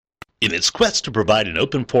In its quest to provide an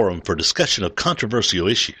open forum for discussion of controversial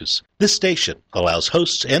issues, this station allows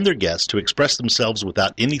hosts and their guests to express themselves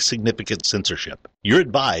without any significant censorship. You're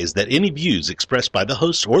advised that any views expressed by the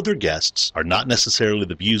hosts or their guests are not necessarily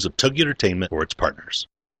the views of Tuggy Entertainment or its partners.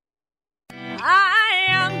 I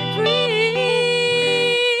am free.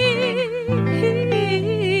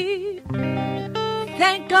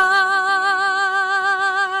 Thank God.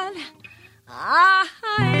 I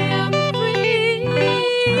am free.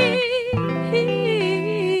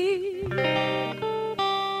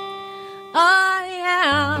 I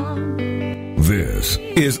am. This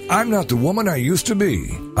is I'm Not the Woman I Used to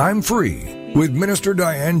Be. I'm Free with Minister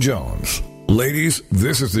Diane Jones. Ladies,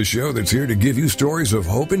 this is the show that's here to give you stories of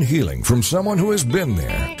hope and healing from someone who has been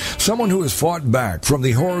there, someone who has fought back from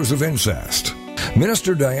the horrors of incest.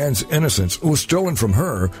 Minister Diane's innocence was stolen from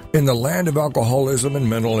her in the land of alcoholism and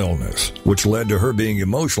mental illness, which led to her being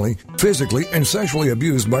emotionally, physically, and sexually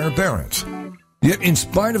abused by her parents. Yet, in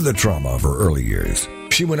spite of the trauma of her early years,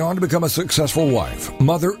 she went on to become a successful wife,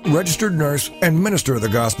 mother, registered nurse, and minister of the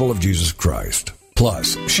gospel of Jesus Christ.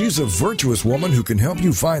 Plus, she's a virtuous woman who can help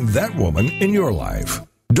you find that woman in your life.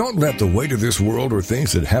 Don't let the weight of this world or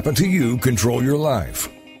things that happen to you control your life.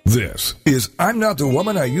 This is I'm Not the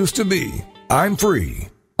Woman I Used to Be. I'm Free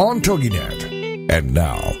on TogiNet. And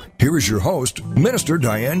now, here is your host, Minister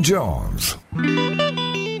Diane Jones.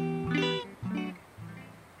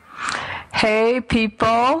 Hey,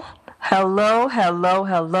 people. Hello, hello,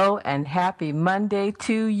 hello, and happy Monday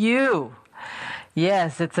to you.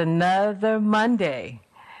 Yes, it's another Monday.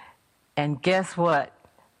 And guess what?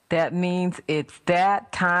 That means it's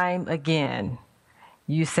that time again.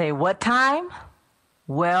 You say, what time?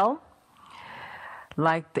 Well,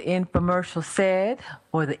 like the infomercial said,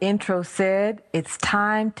 or the intro said, it's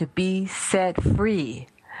time to be set free.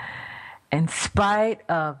 In spite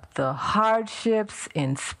of the hardships,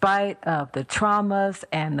 in spite of the traumas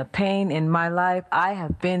and the pain in my life, I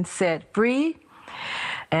have been set free.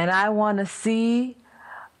 And I want to see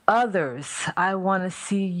others. I want to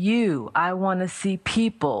see you. I want to see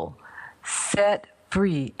people set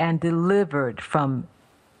free and delivered from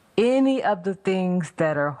any of the things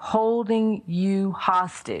that are holding you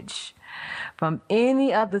hostage, from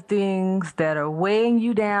any of the things that are weighing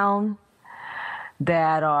you down,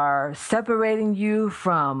 that are separating you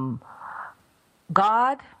from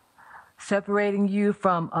God, separating you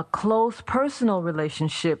from a close personal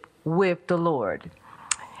relationship with the Lord.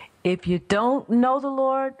 If you don't know the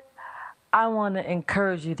Lord, I want to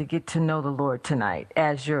encourage you to get to know the Lord tonight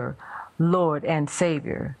as your Lord and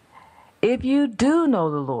Savior. If you do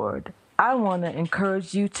know the Lord, I want to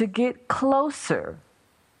encourage you to get closer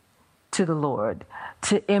to the Lord,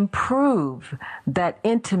 to improve that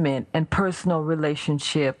intimate and personal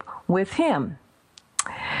relationship with Him.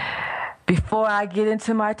 Before I get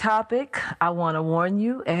into my topic, I want to warn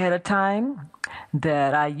you ahead of time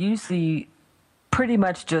that I usually pretty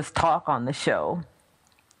much just talk on the show.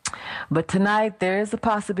 But tonight there is a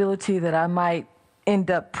possibility that I might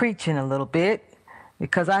end up preaching a little bit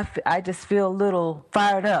because I just feel a little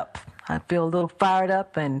fired up. I feel a little fired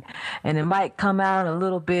up and it might come out a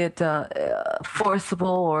little bit forcible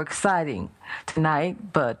or exciting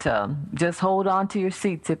tonight, but just hold on to your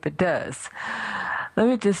seats if it does. Let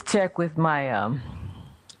me just check with my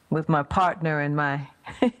partner and my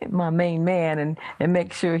my main man and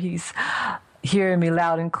make sure he's hearing me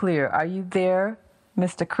loud and clear. Are you there,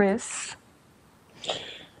 Mr. Chris?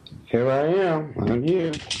 Here I am. I'm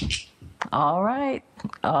here. All right.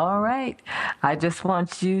 All right. I just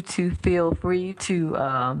want you to feel free to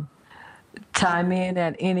chime in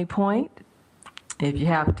at any point. If you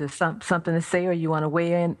have something to say or you want to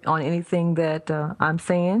weigh in on anything that I'm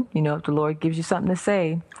saying, you know, if the Lord gives you something to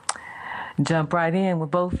say, jump right in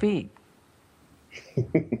with both feet.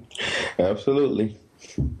 Absolutely.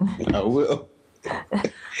 I will.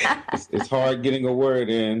 It's hard getting a word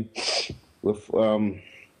in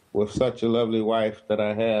with such a lovely wife that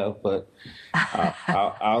I have, but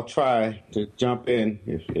I'll try to jump in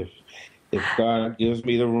if God gives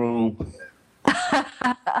me the room.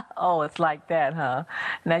 Oh, it's like that, huh?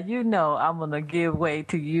 Now, you know I'm going to give way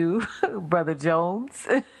to you, Brother Jones,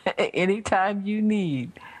 anytime you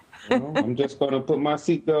need. Well, I'm just going to put my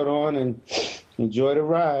seatbelt on and enjoy the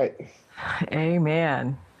ride.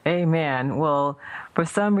 Amen. Amen. Well, for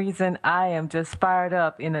some reason, I am just fired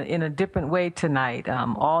up in a different way tonight.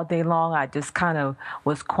 All day long, I just kind of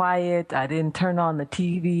was quiet. I didn't turn on the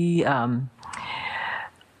TV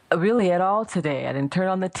really at all today. I didn't turn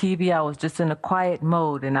on the TV. I was just in a quiet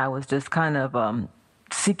mode, and I was just kind of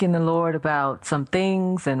seeking the Lord about some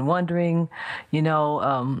things and wondering, you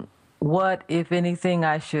know, what, if anything,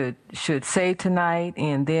 I should say tonight.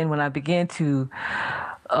 And then when I began to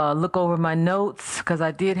look over my notes, because I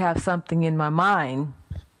did have something in my mind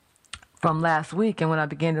from last week, and when I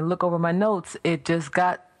began to look over my notes, it just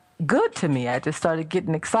got good to me. I just started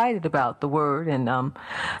getting excited about the word. And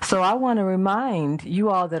so I want to remind you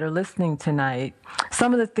all that are listening tonight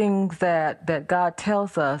some of the things that God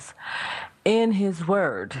tells us in his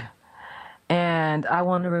word. And I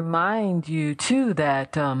want to remind you too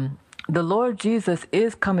that the Lord Jesus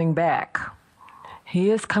is coming back. He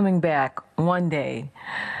is coming back one day.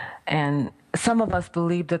 And some of us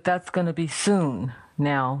believe that that's going to be soon.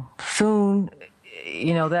 Now, soon,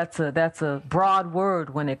 you know, that's a broad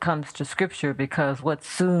word when it comes to Scripture, because what's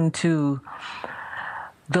soon to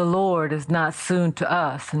the Lord is not soon to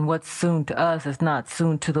us, and what's soon to us is not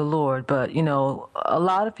soon to the Lord. But, you know, a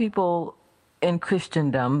lot of people in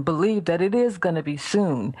Christendom believe that it is going to be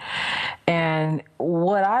soon. And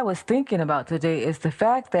what I was thinking about today is the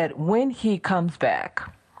fact that when he comes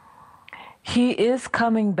back, he is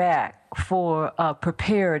coming back for a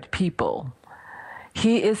prepared people.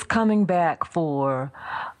 He is coming back for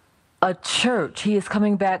a church. He is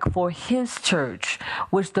coming back for his church,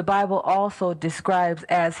 which the Bible also describes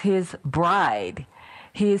as his bride.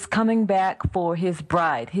 He is coming back for his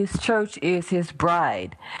bride. His church is his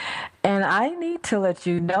bride. And I need to let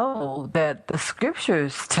you know that the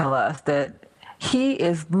scriptures tell us that he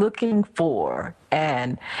is looking for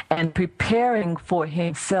and preparing for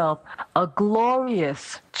himself a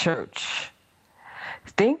glorious church.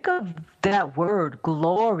 Think of that word,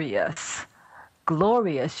 glorious.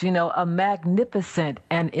 Glorious, you know, a magnificent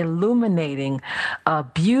and illuminating,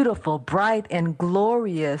 beautiful, bright and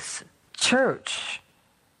glorious church.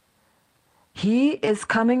 He is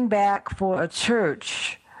coming back for a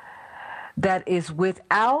church that is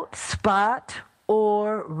without spot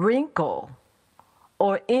or wrinkle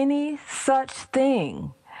or any such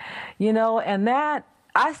thing, you know, and that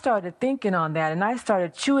I started thinking on that, and I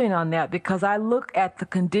started chewing on that, because I look at the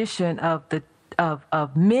condition of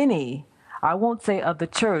many, I won't say of the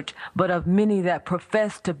church, but of many that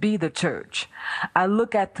profess to be the church. I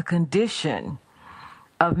look at the condition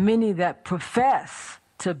of many that profess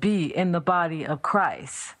to be in the body of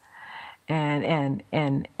Christ. And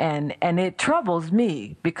it troubles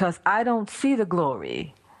me, because I don't see the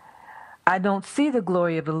glory. I don't see the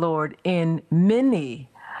glory of the Lord in many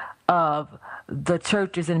of the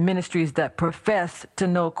churches and ministries that profess to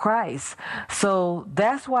know Christ. So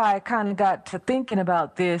that's why I kind of got to thinking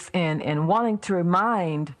about this and wanting to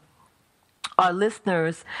remind our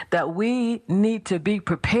listeners that we need to be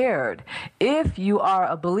prepared. If you are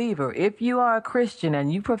a believer, if you are a Christian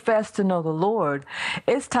and you profess to know the Lord,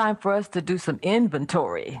 it's time for us to do some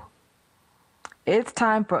inventory. It's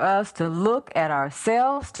time for us to look at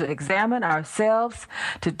ourselves, to examine ourselves,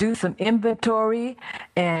 to do some inventory.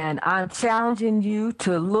 And I'm challenging you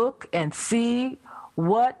to look and see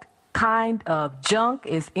what kind of junk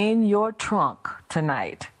is in your trunk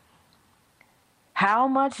tonight. How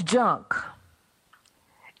much junk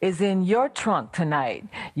is in your trunk tonight?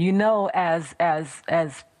 You know, as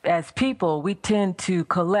people, we tend to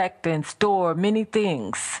collect and store many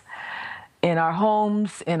things in our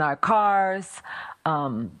homes, in our cars,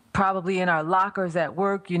 probably in our lockers at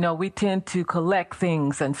work. You know, we tend to collect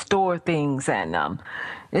things and store things. And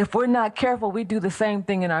if we're not careful, we do the same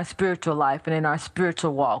thing in our spiritual life and in our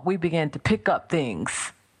spiritual walk. We begin to pick up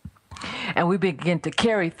things, and we begin to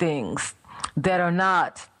carry things that are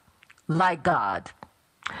not like God,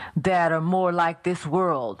 that are more like this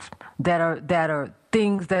world, that are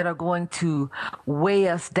things that are going to weigh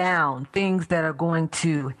us down, things that are going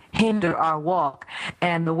to hinder our walk.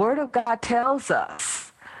 And the Word of God tells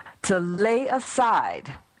us to lay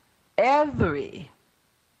aside every,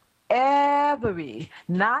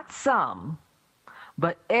 not some,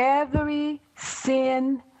 but every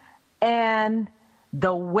sin and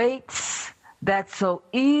the weights that so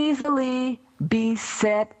easily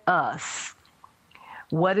beset us.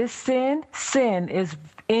 What is sin? Sin is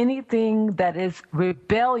anything that is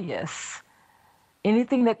rebellious,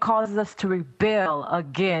 anything that causes us to rebel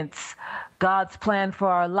against God's plan for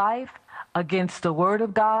our life, against the Word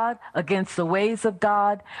of God, against the ways of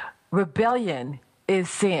God. Rebellion is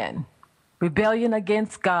sin. Rebellion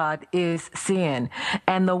against God is sin.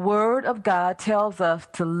 And the Word of God tells us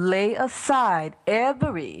to lay aside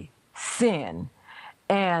every sin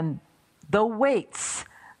and the weights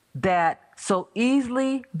that so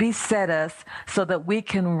easily beset us, so that we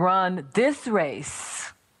can run this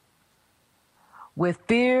race with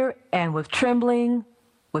fear and with trembling,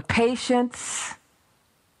 with patience.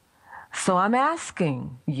 So I'm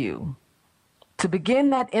asking you to begin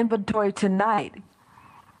that inventory tonight.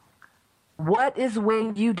 What is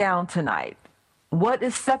weighing you down tonight? What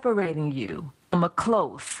is separating you from a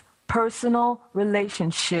close, personal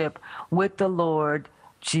relationship with the Lord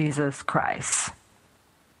Jesus Christ?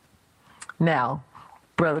 Now,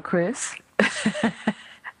 Brother Chris,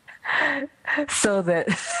 so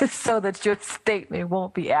that your statement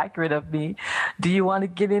won't be accurate of me, do you want to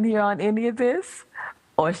get in here on any of this,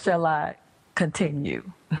 or shall I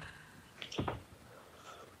continue?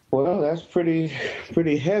 Well, that's pretty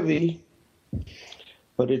heavy,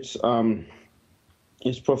 but it's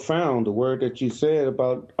profound. The word that you said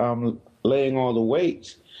about laying all the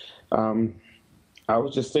weights. I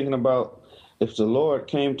was just thinking about if the Lord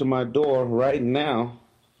came to my door right now,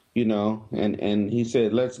 and he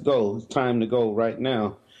said, "Let's go. It's time to go right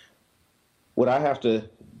now." Would I have to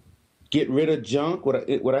get rid of junk?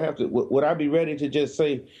 Would I be ready to just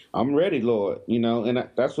say, "I'm ready, Lord"? And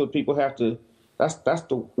that's what people have to. That's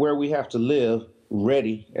where we have to live,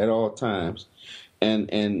 ready at all times. And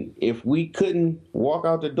if we couldn't walk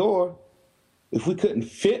out the door, if we couldn't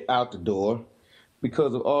fit out the door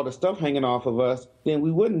because of all the stuff hanging off of us, then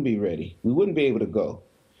we wouldn't be ready. We wouldn't be able to go.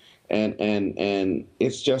 And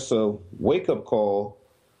it's just a wake-up call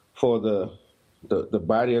for the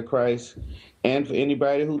body of Christ and for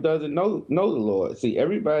anybody who doesn't know the Lord. See,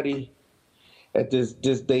 everybody at this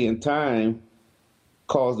day and time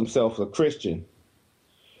calls themselves a Christian.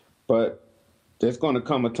 But there's going to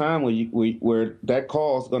come a time where that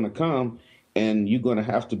call is going to come, and you're going to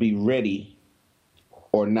have to be ready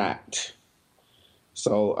or not.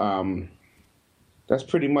 So that's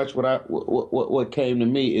pretty much what came to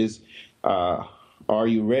me is, are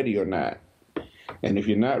you ready or not? And if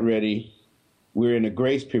you're not ready, we're in a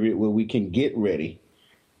grace period where we can get ready.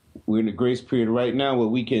 We're in a grace period right now where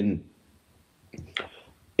we can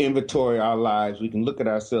inventory our lives. We can look at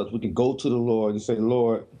ourselves. We can go to the Lord and say,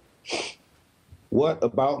 "Lord, what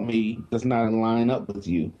about me does not line up with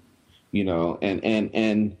you?"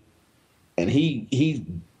 And he's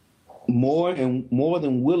more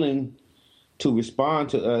than willing to respond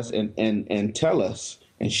to us and tell us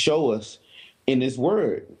and show us in his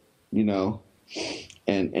word, and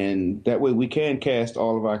that way we can cast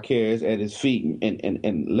all of our cares at his feet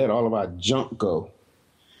and let all of our junk go.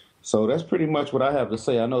 So that's pretty much what I have to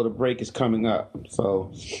say. I know the break is coming up,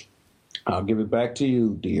 so I'll give it back to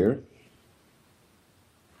you, dear.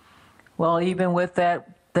 Well, even with that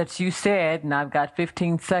you said, and I've got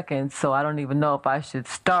 15 seconds, so I don't even know if I should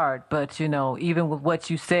start, but, even with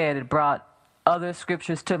what you said, it brought other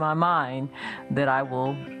scriptures to my mind that I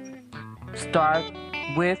will start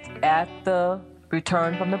with at the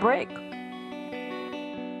return from the break.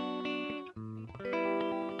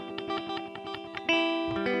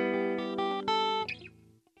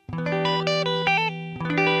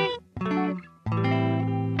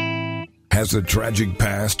 Has the tragic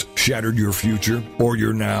past shattered your future or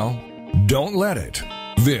your now? Don't let it.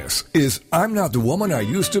 This is I'm Not the Woman I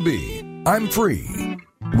Used to Be. I'm Free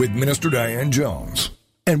with Minister Diane Jones.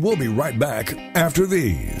 And we'll be right back after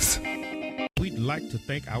these. We'd like to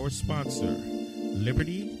thank our sponsor,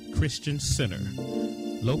 Liberty Christian Center,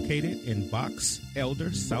 located in Box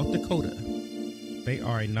Elder, South Dakota. They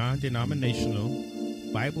are a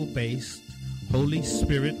non-denominational, Bible-based, Holy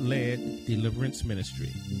Spirit-led deliverance ministry.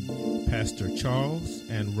 Pastor Charles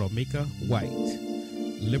and Romika White,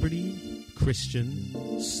 Liberty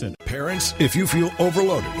Christian Center. Parents, if you feel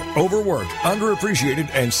overloaded, overworked, underappreciated,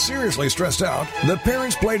 and seriously stressed out, The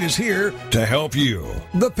Parents Plate is here to help you.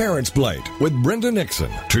 The Parents Plate with Brenda Nixon.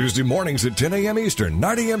 Tuesday mornings at 10 a.m. Eastern,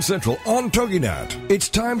 9 a.m. Central on TogiNet. It's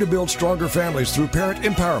time to build stronger families through parent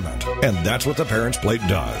empowerment. And that's what The Parents Plate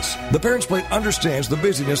does. The Parents Plate understands the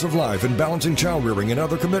busyness of life and balancing child rearing and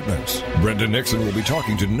other commitments. Brenda Nixon will be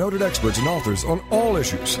talking to noted experts and authors on all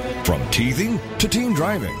issues, from teething to teen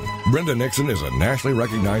driving. Brenda Nixon is a nationally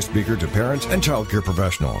recognized speaker to parents and child care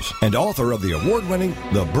professionals and author of the award-winning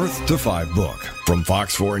The Birth to 5 book. From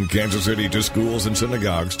Fox 4 in Kansas City to schools and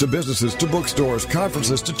synagogues to businesses to bookstores,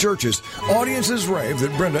 conferences to churches, audiences rave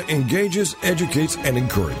that Brenda engages, educates, and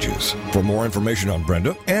encourages. For more information on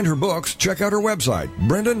Brenda and her books, check out her website,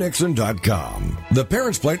 brendanixon.com. The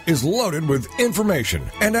Parents Plate is loaded with information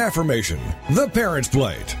and affirmation. The Parents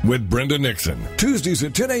Plate with Brenda Nixon. Tuesdays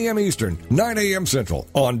at 10 a.m. Eastern, 9 a.m. Central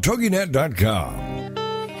on TogiNet.com.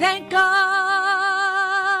 Thank God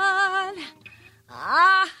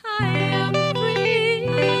I am free.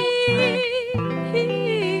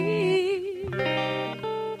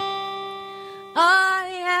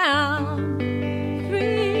 I am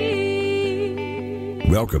free.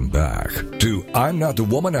 Welcome back to I'm Not the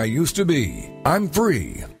Woman I Used to Be. I'm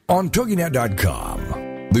Free on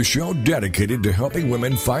TogiNet.com. the show dedicated to helping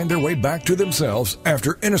women find their way back to themselves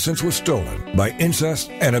after innocence was stolen by incest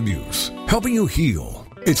and abuse. Helping you heal.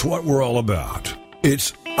 It's what we're all about.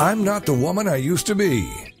 It's I'm Not the Woman I Used to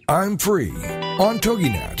Be. I'm Free on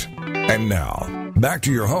TogiNet. And now, back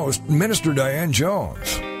to your host, Minister Diane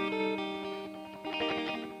Jones.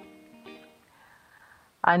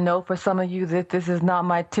 I know for some of you that this is not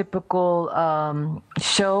my typical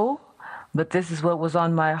show, but this is what was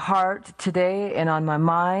on my heart today and on my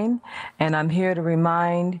mind. And I'm here to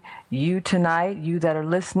remind you tonight, you that are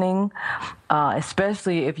listening,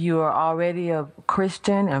 especially if you are already a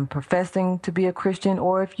Christian and professing to be a Christian,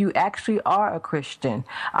 or if you actually are a Christian,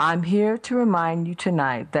 I'm here to remind you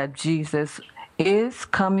tonight that Jesus is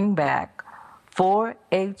coming back for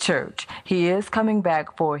a church. He is coming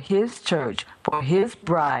back for his church, for his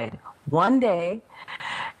bride, one day,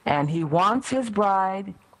 and he wants his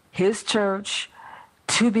bride, his church,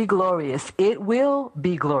 to be glorious. It will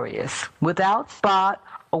be glorious, without spot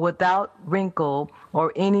or without wrinkle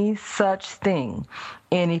or any such thing.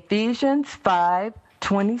 In Ephesians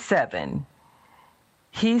 5:27,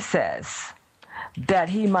 he says that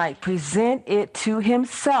he might present it to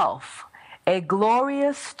himself, a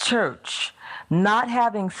glorious church, not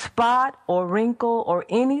having spot or wrinkle or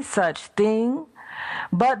any such thing,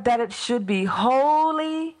 but that it should be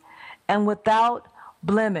holy and without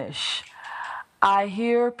blemish. I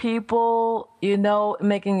hear people,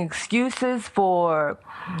 making excuses for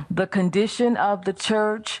the condition of the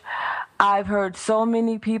church. I've heard so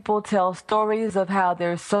many people tell stories of how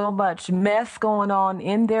there's so much mess going on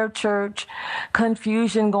in their church,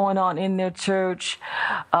 confusion going on in their church,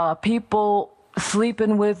 people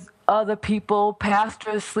sleeping with other people,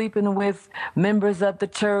 pastors sleeping with members of the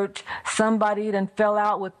church. Somebody then fell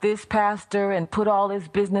out with this pastor and put all his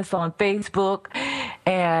business on Facebook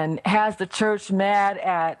and has the church mad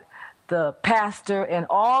at the pastor and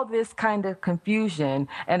all this kind of confusion.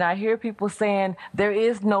 And I hear people saying there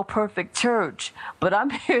is no perfect church, but I'm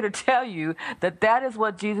here to tell you that that is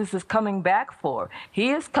what Jesus is coming back for.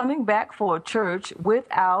 He is coming back for a church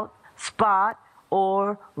without spot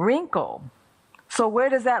or wrinkle. So where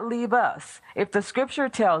does that leave us? If the scripture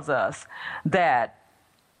tells us that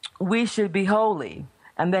we should be holy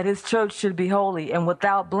and that his church should be holy and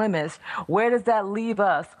without blemish, where does that leave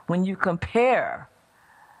us when you compare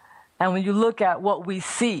and when you look at what we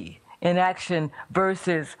see in action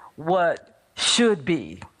versus what should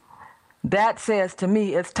be? That says to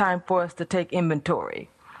me it's time for us to take inventory.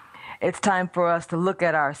 It's time for us to look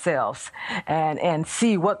at ourselves and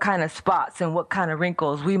see what kind of spots and what kind of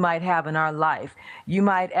wrinkles we might have in our life. You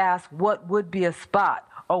might ask, what would be a spot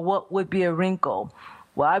or what would be a wrinkle?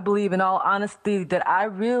 Well, I believe in all honesty that I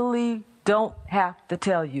really don't have to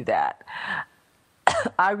tell you that.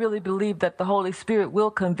 I really believe that the Holy Spirit will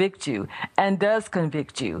convict you and does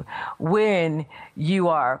convict you when you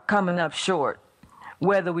are coming up short.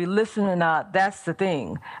 Whether we listen or not, that's the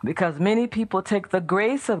thing. Because many people take the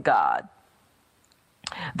grace of God.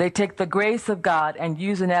 They take the grace of God and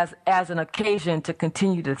use it as an occasion to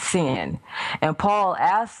continue to sin. And Paul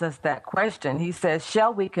asks us that question. He says,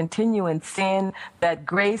 shall we continue in sin that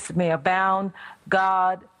grace may abound?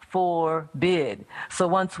 God forbid. So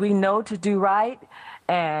once we know to do right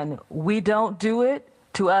and we don't do it,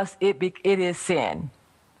 to us it is sin.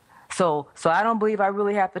 So I don't believe I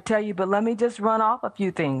really have to tell you, but let me just run off a few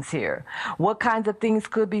things here. What kinds of things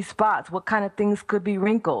could be spots? What kind of things could be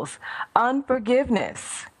wrinkles?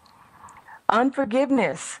 Unforgiveness.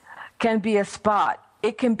 Unforgiveness can be a spot.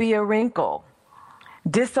 It can be a wrinkle.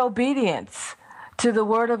 Disobedience to the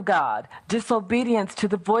word of God, disobedience to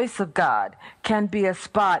the voice of God can be a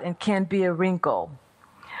spot and can be a wrinkle.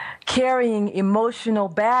 Carrying emotional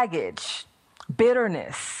baggage,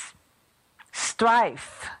 bitterness,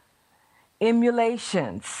 strife,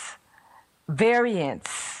 emulations,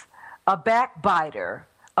 variance, a backbiter,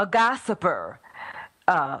 a gossiper.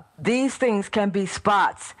 These things can be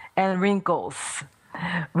spots and wrinkles.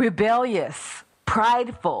 Rebellious,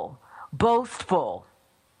 prideful, boastful,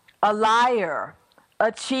 a liar,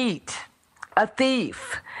 a cheat, a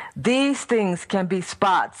thief. These things can be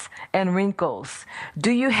spots and wrinkles. Do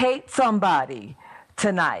you hate somebody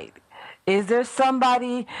tonight? Is there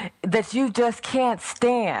somebody that you just can't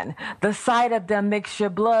stand? The sight of them makes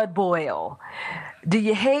your blood boil. Do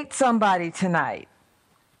you hate somebody tonight?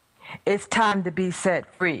 It's time to be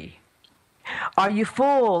set free. Are you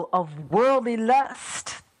full of worldly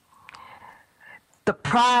lust? The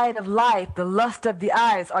pride of life, the lust of the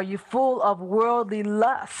eyes. Are you full of worldly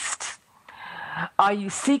lust? Are you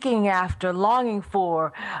seeking after, longing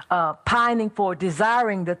for, pining for,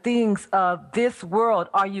 desiring the things of this world?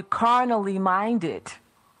 Are you carnally minded?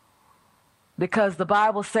 because the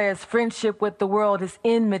Bible says friendship with the world is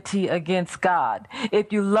enmity against God.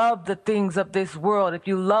 If you love the things of this world, if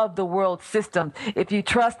you love the world systems, if you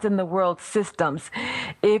trust in the world systems,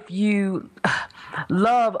 if you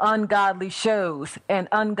love ungodly shows and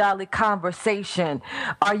ungodly conversation,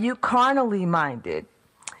 are you carnally minded?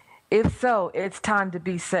 If so, it's time to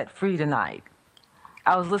be set free tonight.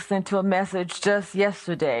 I was listening to a message just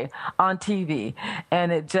yesterday on TV,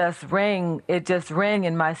 and it just rang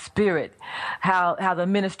in my spirit how the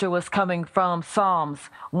minister was coming from Psalms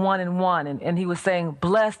 1:1, and he was saying,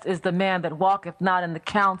 "Blessed is the man that walketh not in the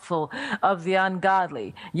counsel of the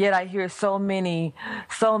ungodly." Yet I hear so many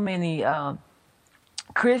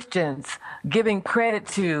Christians giving credit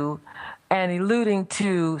to and alluding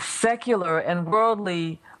to secular and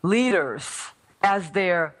worldly leaders as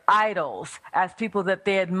their idols, as people that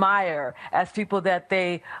they admire, as people that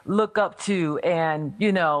they look up to and,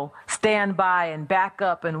 stand by and back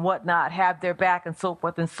up and whatnot, have their back and so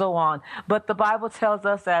forth and so on. But the Bible tells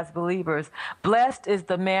us as believers, blessed is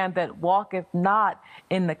the man that walketh not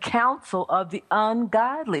in the counsel of the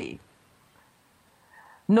ungodly,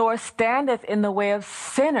 nor standeth in the way of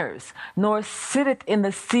sinners, nor sitteth in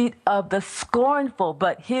the seat of the scornful,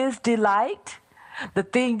 but his delight, the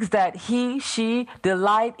things that she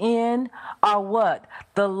delight in are what?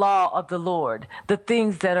 The law of the Lord, the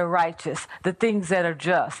things that are righteous, the things that are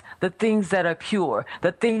just, the things that are pure,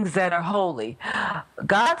 the things that are holy.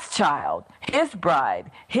 God's child, his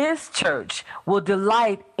bride, his church will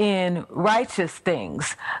delight in righteous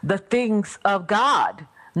things, the things of God,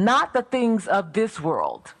 not the things of this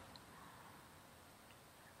world.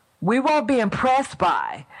 We won't be impressed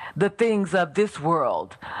by the things of this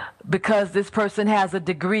world because this person has a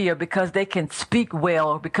degree or because they can speak well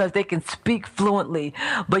or because they can speak fluently,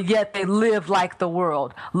 but yet they live like the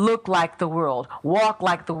world, look like the world, walk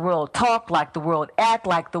like the world, talk like the world, act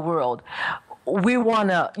like the world. We want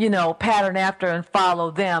to, pattern after and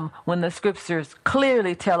follow them when the scriptures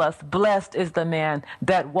clearly tell us, blessed is the man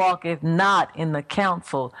that walketh not in the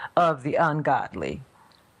counsel of the ungodly.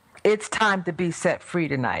 It's time to be set free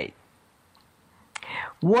tonight.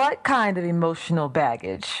 What kind of emotional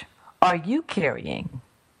baggage are you carrying?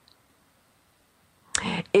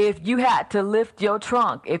 If you had to lift your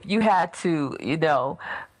trunk, if you had to,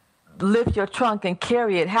 lift your trunk and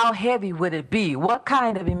carry it, how heavy would it be? What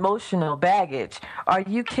kind of emotional baggage are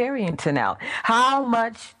you carrying tonight? How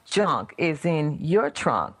much junk is in your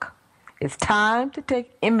trunk? It's time to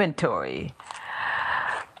take inventory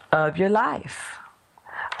of your life.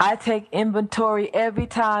 I take inventory every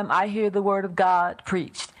time I hear the word of God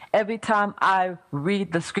preached. Every time I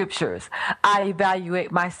read the scriptures, I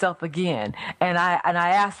evaluate myself again, and I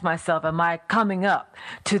ask myself, am I coming up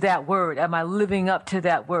to that word? Am I living up to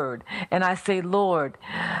that word? And I say, Lord,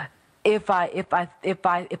 if I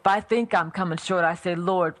think I'm coming short, I say,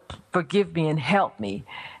 Lord, forgive me and help me.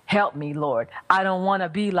 Help me, Lord. I don't want to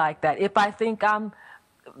be like that. If I think I'm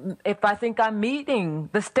meeting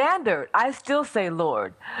the standard, I still say,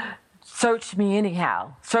 Lord, search me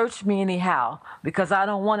anyhow, because I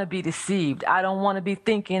don't want to be deceived. I don't want to be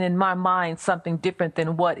thinking in my mind something different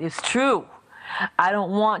than what is true. I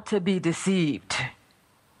don't want to be deceived.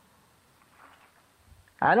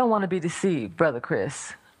 I don't want to be deceived, Brother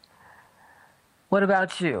Chris. What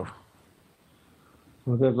about you?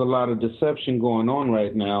 Well, there's a lot of deception going on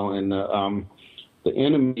right now, and the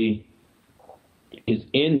enemy is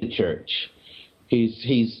in the church.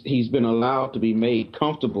 He's been allowed to be made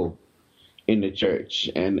comfortable in the church,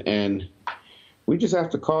 and we just have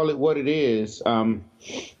to call it what it is. The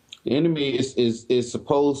enemy is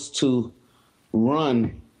supposed to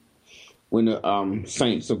run when the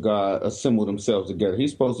saints of God assemble themselves together.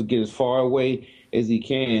 He's supposed to get as far away as he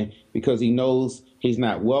can because he knows he's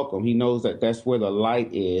not welcome. He knows that that's where the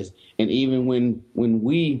light is, and even when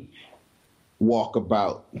we walk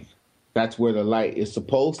about, that's where the light is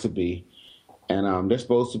supposed to be. And there's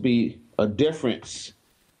supposed to be a difference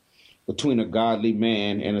between a godly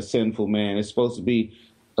man and a sinful man. It's supposed to be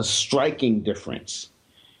a striking difference.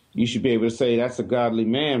 You should be able to say that's a godly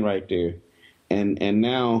man right there. And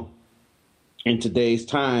now in today's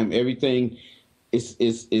time, everything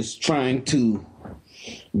is trying to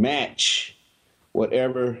match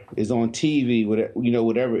whatever is on TV,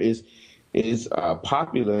 whatever is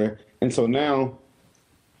popular. And so now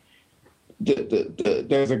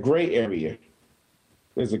there's a gray area.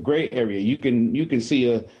 There's a gray area. You can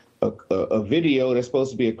see a video that's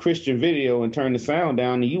supposed to be a Christian video and turn the sound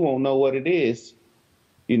down, and you won't know what it is,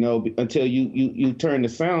 until you turn the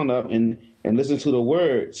sound up and listen to the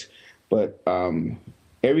words. But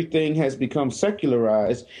everything has become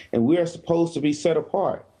secularized, and we are supposed to be set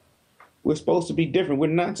apart. We're supposed to be different. We're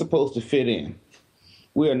not supposed to fit in.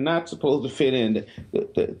 We are not supposed to fit in.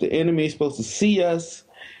 The enemy is supposed to see us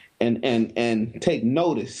and take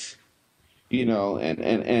notice,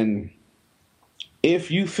 and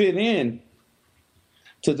if you fit in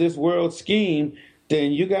to this world scheme,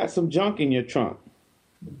 then you got some junk in your trunk.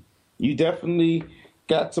 You definitely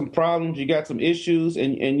got some problems, you got some issues,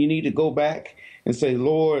 and you need to go back and say,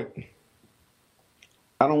 Lord,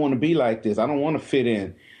 I don't want to be like this. I don't want to fit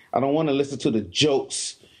in. I don't want to listen to the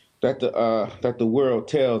jokes that the world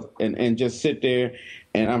tells and just sit there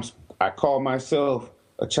and I call myself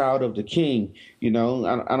a child of the King. I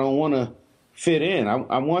don't want to fit in.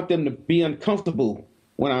 I want them to be uncomfortable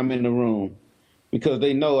when I'm in the room because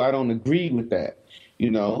they know I don't agree with that,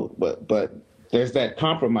 but there's that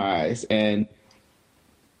compromise, and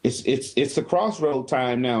it's a crossroad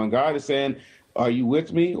time now, and God is saying, are you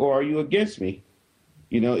with me or are you against me?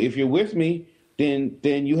 If you're with me, then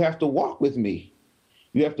you have to walk with me.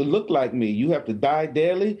 You have to look like me. You have to die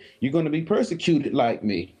daily. You're going to be persecuted like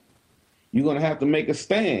me. You're going to have to make a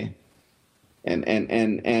stand.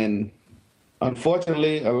 And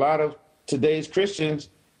unfortunately, a lot of today's Christians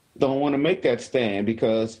don't want to make that stand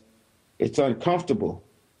because it's uncomfortable.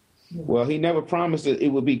 Well, he never promised that it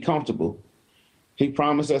would be comfortable. He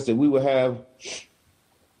promised us that we would have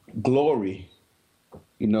glory.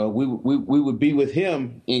 We would be with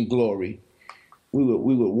him in glory. We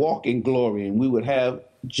would walk in glory, and we would have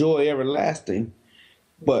joy everlasting.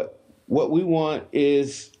 But what we want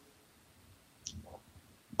is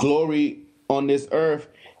glory on this earth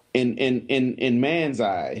in man's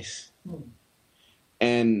eyes.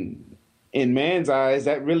 And in man's eyes,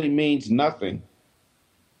 that really means nothing.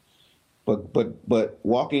 But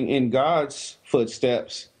walking in God's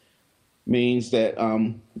footsteps means that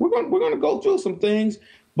we're going to go through some things,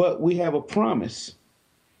 but we have a promise.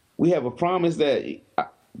 We have a promise that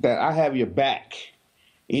I have your back.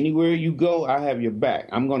 Anywhere you go, I have your back.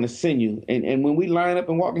 I'm going to send you. And when we line up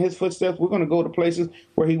and walk in his footsteps, we're going to go to places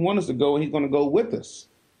where he wants us to go, and he's going to go with us.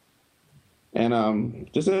 And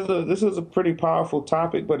this is a pretty powerful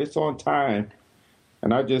topic, but it's on time.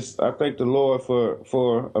 And I thank the Lord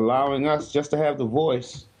for allowing us just to have the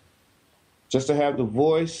voice,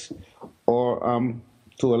 or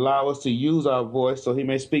to allow us to use our voice so he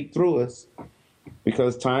may speak through us,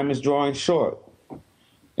 because time is drawing short.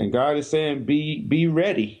 And God is saying, be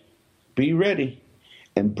ready,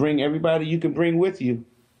 and bring everybody you can bring with you.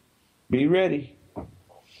 Be ready.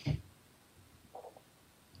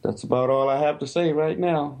 That's about all I have to say right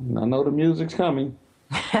now. I know the music's coming.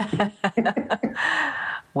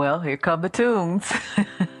 Well, here come the tunes.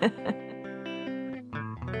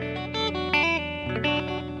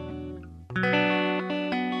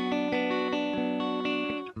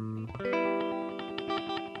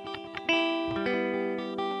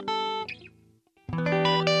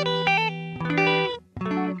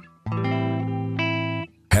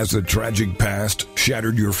 Has the tragic past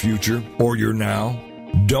shattered your future or your now?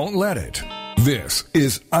 Don't let it. This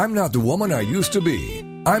is I'm Not the Woman I Used to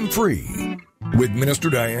Be. I'm Free with Minister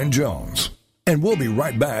Diane Jones. And we'll be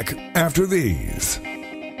right back after these.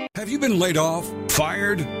 Have you been laid off,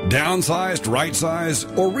 fired, downsized,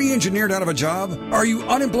 right-sized, or re-engineered out of a job? Are you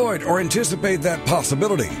unemployed or anticipate that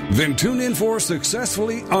possibility? Then tune in for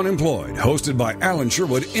Successfully Unemployed, hosted by Alan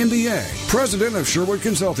Sherwood, MBA, president of Sherwood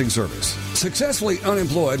Consulting Service. Successfully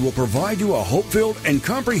Unemployed will provide you a hope-filled and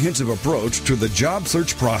comprehensive approach to the job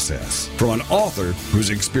search process from an author who's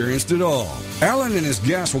experienced it all. Alan and his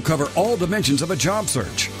guests will cover all dimensions of a job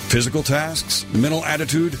search: physical tasks, mental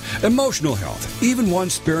attitude, emotional health, even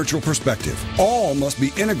one's spiritual perspective. All must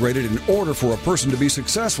be integrated in order for a person to be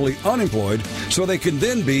successfully unemployed so they can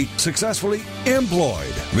then be successfully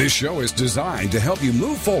employed. This show is designed to help you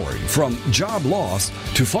move forward from job loss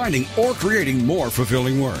to finding or creating more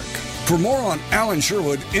fulfilling work. For more on Alan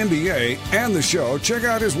Sherwood, MBA, and the show, check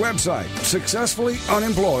out his website,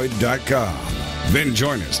 successfullyunemployed.com. Then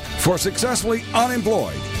join us for Successfully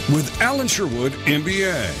Unemployed with Alan Sherwood,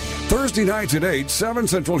 MBA. Thursday nights at 8, 7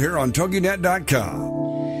 Central here on TogiNet.com.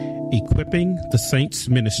 Equipping the Saints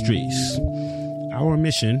Ministries. Our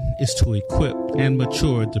mission is to equip and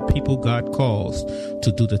mature the people God calls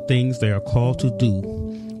to do the things they are called to do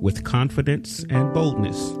with confidence and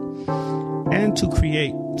boldness, and to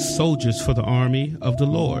create soldiers for the army of the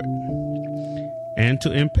Lord, and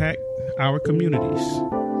to impact our communities.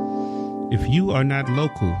 If you are not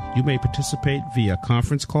local, you may participate via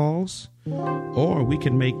conference calls, or we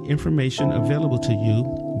can make information available to you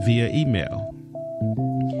via email.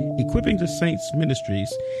 Equipping the Saints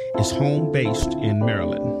Ministries is home-based in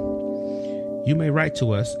Maryland. You may write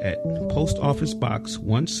to us at Post Office Box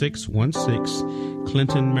 1616,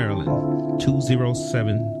 Clinton, Maryland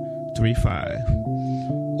 20735,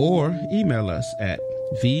 or email us at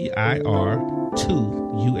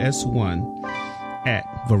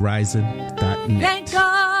vir2us1@verizon.net. Thank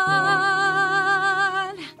God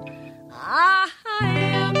I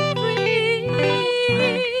am free.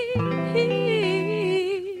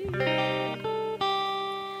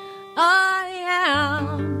 I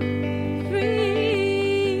am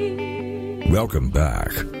free. Welcome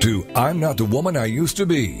back to I'm Not the Woman I Used to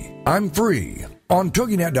Be. I'm Free on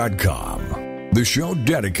TogiNet.com. The show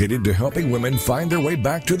dedicated to helping women find their way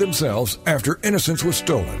back to themselves after innocence was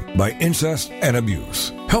stolen by incest and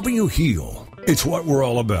abuse. Helping you heal. It's what we're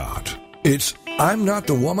all about. It's I'm Not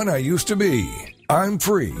the Woman I Used to Be. I'm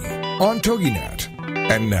Free on TogiNet.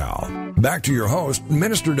 And now, back to your host,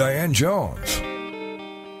 Minister Diane Jones.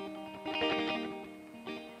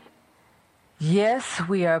 Yes,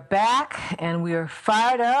 we are back and we are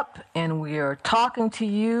fired up and we are talking to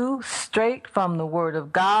you straight from the Word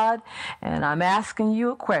of God. And I'm asking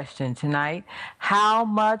you a question tonight. How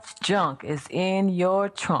much junk is in your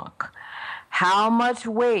trunk? How much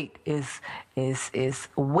weight is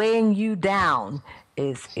weighing you down?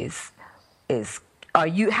 How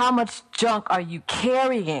much junk are you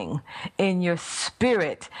carrying in your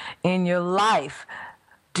spirit, in your life?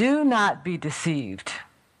 Do not be deceived.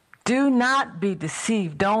 Do not be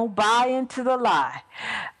deceived. Don't buy into the lie.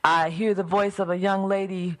 I hear the voice of a young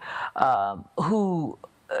lady who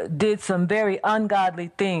did some very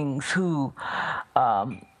ungodly things, who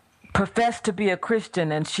professed to be a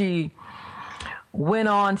Christian, and she went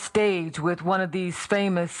on stage with one of these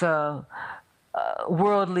famous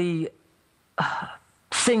worldly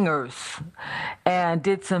singers and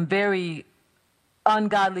did some very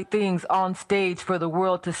ungodly things on stage for the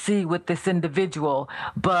world to see with this individual,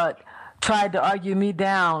 but tried to argue me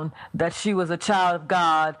down that she was a child of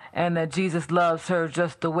God and that Jesus loves her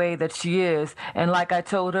just the way that she is. And like I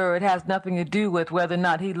told her, it has nothing to do with whether or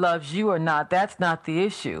not he loves you or not. That's not the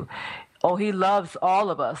issue. Oh, he loves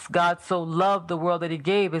all of us. God so loved the world that he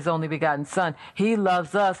gave his only begotten son. He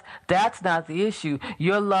loves us. That's not the issue.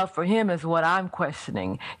 Your love for him is what I'm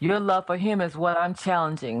questioning. Your love for him is what I'm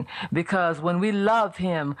challenging. Because when we love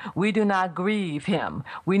him, we do not grieve him.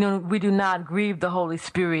 We do not grieve the Holy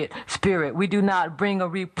Spirit. We do not bring a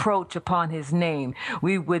reproach upon his name.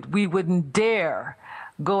 We wouldn't dare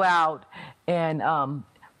go out and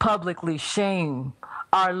publicly shame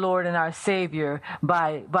our Lord and our Savior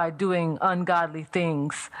by doing ungodly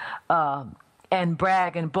things and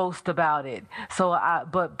brag and boast about it. So,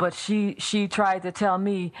 but she tried to tell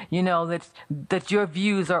me, that your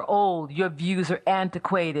views are old, your views are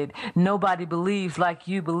antiquated. Nobody believes like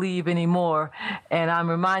you believe anymore. And I'm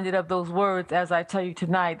reminded of those words as I tell you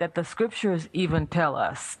tonight that the scriptures even tell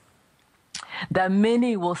us that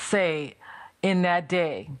many will say in that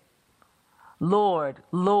day, Lord,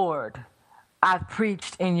 Lord, I've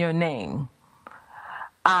preached in your name.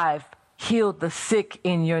 I've healed the sick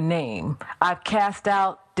in your name. I've cast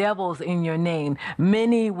out devils in your name.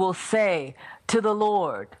 Many will say to the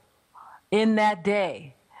Lord in that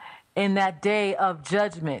day of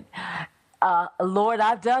judgment, Lord,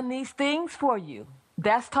 I've done these things for you.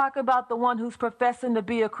 That's talking about the one who's professing to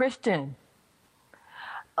be a Christian.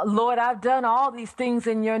 Lord, I've done all these things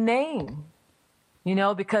in your name.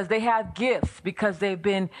 Because they have gifts, because they've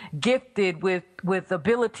been gifted with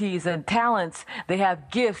abilities and talents. They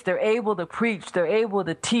have gifts. They're able to preach. They're able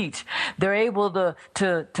to teach. They're able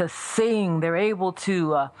to sing. They're able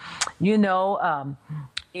to,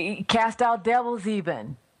 cast out devils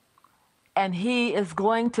even. And he is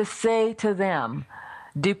going to say to them,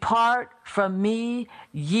 depart from me,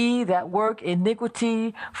 ye that work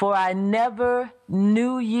iniquity, for I never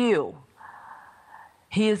knew you.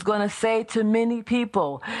 He is going to say to many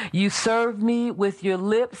people, you served me with your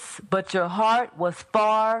lips, but your heart was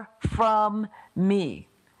far from me,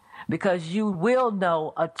 because you will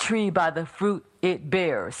know a tree by the fruit it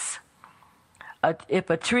bears. If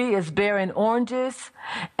a tree is bearing oranges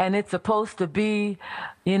and it's supposed to be,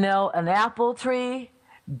 an apple tree,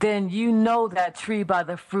 then you know that tree by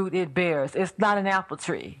the fruit it bears. It's not an apple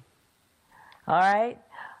tree. All right?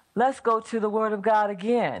 Let's go to the Word of God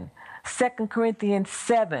again. 2 Corinthians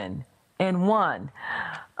 7:1.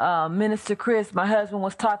 Minister Chris, my husband,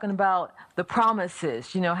 was talking about the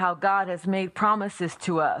promises, how God has made promises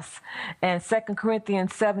to us. And 2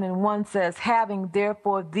 Corinthians 7:1 says, having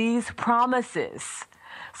therefore these promises.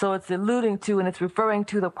 So it's alluding to and it's referring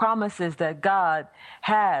to the promises that God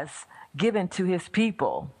has given to his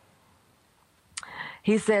people.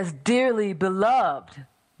 He says, dearly beloved,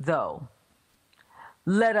 though,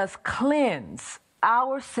 let us cleanse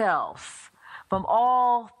ourselves from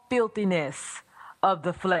all filthiness of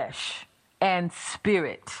the flesh and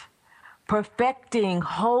spirit, perfecting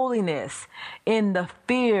holiness in the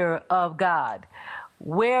fear of God.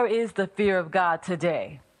 Where is the fear of God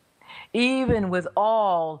today? Even with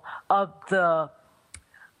all of the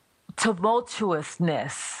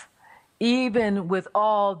tumultuousness, even with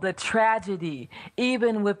all the tragedy,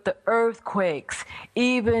 even with the earthquakes,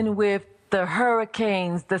 even with the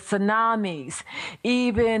hurricanes, the tsunamis,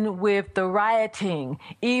 even with the rioting,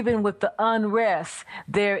 even with the unrest,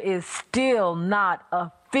 there is still not a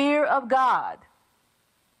fear of God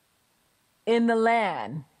in the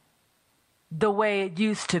land the way it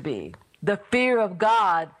used to be. The fear of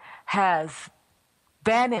God has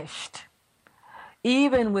vanished.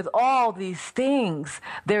 Even with all these things,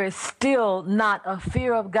 there is still not a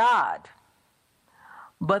fear of God.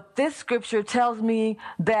 But this scripture tells me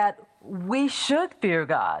that we should fear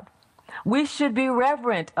God. We should be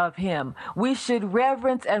reverent of him. We should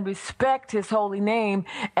reverence and respect his holy name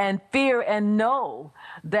and fear and know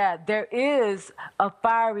that there is a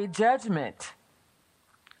fiery judgment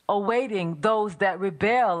awaiting those that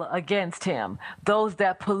rebel against him, those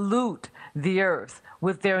that pollute the earth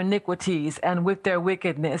with their iniquities and with their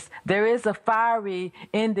wickedness. There is a fiery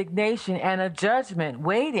indignation and a judgment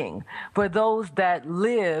waiting for those that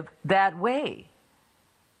live that way.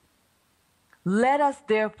 Let us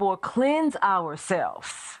therefore cleanse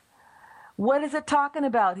ourselves. What is it talking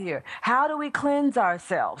about here? How do we cleanse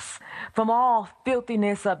ourselves from all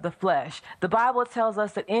filthiness of the flesh? The Bible tells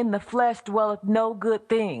us that in the flesh dwelleth no good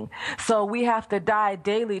thing. So we have to die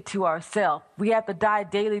daily to ourselves. We have to die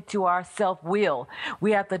daily to our self-will.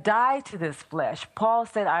 We have to die to this flesh. Paul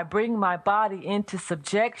said, I bring my body into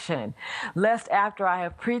subjection, lest after I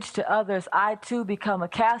have preached to others, I too become a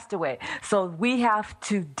castaway. So we have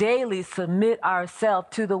to daily submit ourselves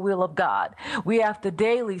to the will of God. We have to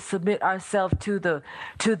daily submit ourselves to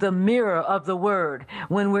the mirror of the word.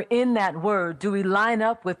 When we're in that word, do we line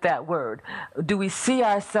up with that word? Do we see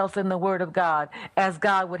ourselves in the word of God as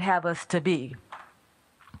God would have us to be?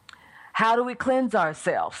 How do we cleanse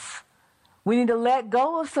ourselves? We need to let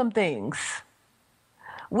go of some things.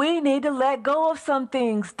 We need to let go of some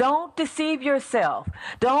things. Don't deceive yourself.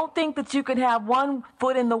 Don't think that you can have one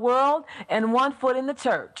foot in the world and one foot in the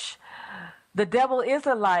church. The devil is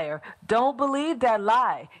a liar. Don't believe that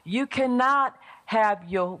lie. You cannot have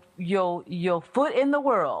your foot in the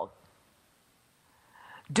world,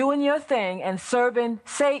 doing your thing and serving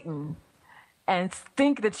Satan, and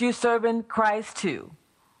think that you're serving Christ too.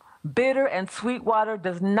 Bitter and sweet water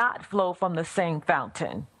does not flow from the same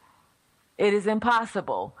fountain. It is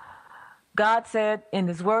impossible. God said in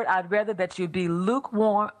his word, I'd rather that you be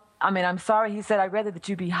lukewarm. He said, I'd rather that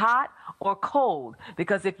you be hot or cold,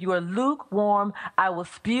 because if you are lukewarm, I will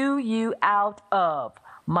spew you out of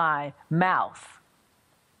my mouth.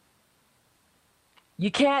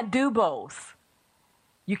 You can't do both.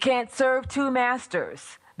 You can't serve two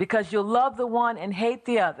masters, because you'll love the one and hate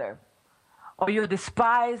the other, or you'll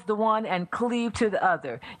despise the one and cleave to the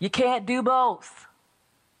other. You can't do both.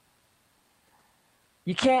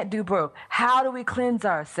 You can't do both. How do we cleanse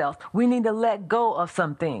ourselves? We need to let go of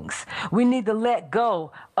some things. We need to let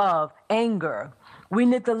go of anger. We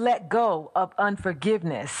need to let go of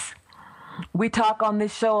unforgiveness. We talk on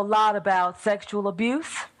this show a lot about sexual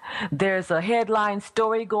abuse. There's a headline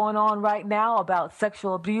story going on right now about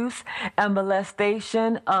sexual abuse and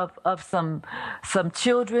molestation of some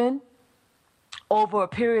children over a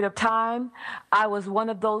period of time. I was one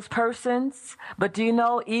of those persons. But do you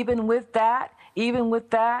know, even with that,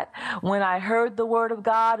 when I heard the word of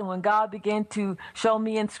God and when God began to show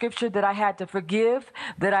me in scripture that I had to forgive,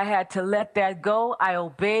 that I had to let that go, I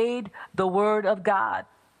obeyed the word of God.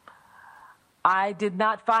 I did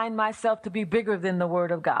not find myself to be bigger than the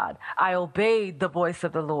word of God. I obeyed the voice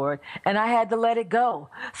of the Lord, and I had to let it go.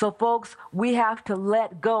 So folks, we have to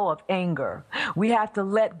let go of anger. We have to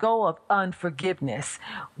let go of unforgiveness.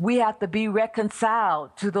 We have to be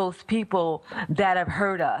reconciled to those people that have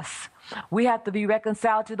hurt us. We have to be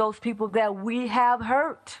reconciled to those people that we have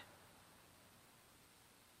hurt.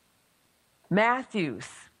 The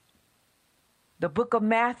book of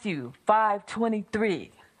Matthew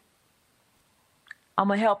 5:23. I'm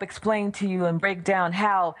going to help explain to you and break down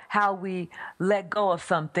how we let go of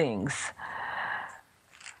some things.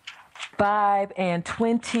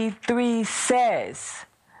 5:23 says,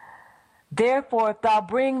 Therefore, if thou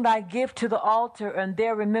bring thy gift to the altar, and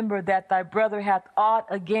there remember that thy brother hath aught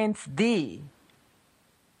against thee,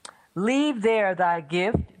 leave there thy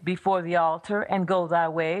gift before the altar, and go thy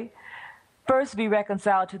way. First be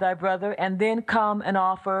reconciled to thy brother, and then come and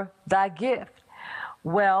offer thy gift.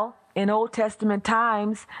 Well, in Old Testament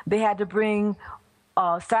times, they had to bring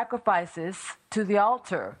sacrifices to the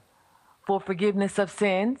altar for forgiveness of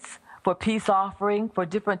sins, for peace offering, for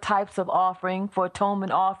different types of offering, for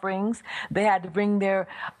atonement offerings. They had to bring their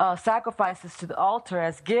sacrifices to the altar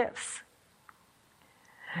as gifts.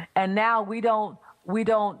 And now we don't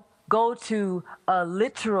go to a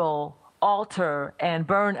literal altar and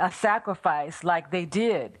burn a sacrifice like they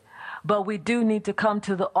did, but we do need to come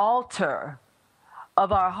to the altar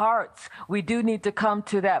of our hearts. We do need to come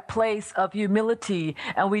to that place of humility,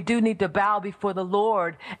 and we do need to bow before the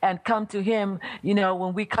Lord and come to him,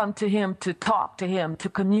 when we come to him to talk to him, to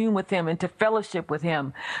commune with him, and to fellowship with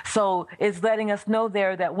him. So it's letting us know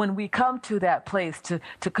there that when we come to that place to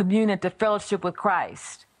commune and to fellowship with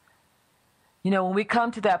Christ, when we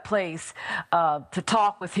come to that place to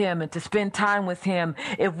talk with him and to spend time with him,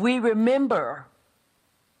 if we remember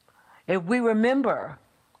that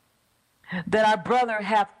our brother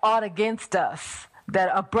hath aught against us, that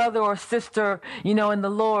a brother or sister, in the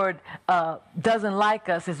Lord doesn't like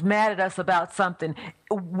us, is mad at us about something,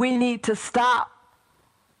 we need to stop.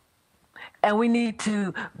 And we need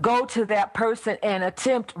to go to that person and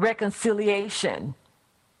attempt reconciliation.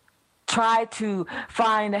 Try to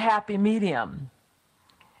find a happy medium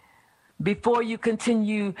before you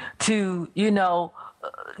continue to,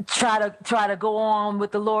 try to go on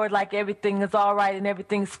with the Lord like everything is all right and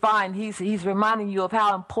everything's fine. He's reminding you of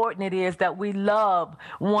how important it is that we love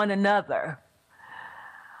one another.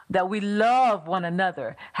 That we love one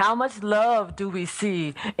another. How much love do we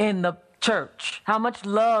see in the church? How much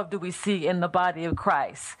love do we see in the body of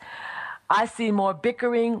Christ? I see more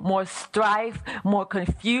bickering, more strife, more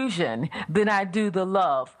confusion than I do the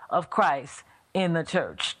love of Christ in the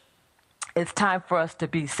church. It's time for us to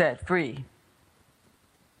be set free.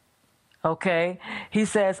 Okay? He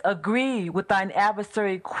says, agree with thine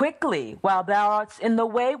adversary quickly while thou art in the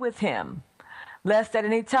way with him, lest at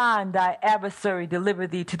any time thy adversary deliver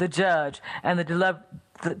thee to the judge, and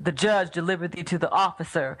the judge deliver thee to the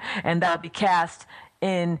officer, and thou be cast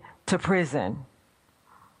into prison.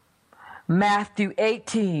 Matthew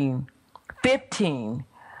 18:15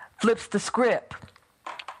 flips the script.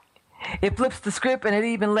 It flips the script, and it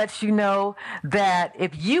even lets you know that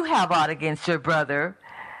if you have aught against your brother,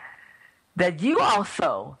 that you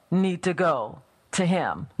also need to go to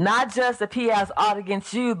him. Not just if he has aught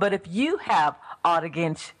against you, but if you have aught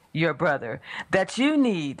against your brother, that you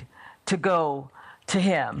need to go to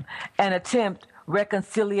him and attempt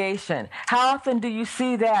reconciliation. How often do you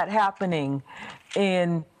see that happening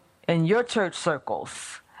in your church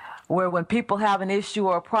circles, where when people have an issue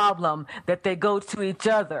or a problem, that they go to each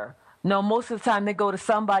other? No, most of the time they go to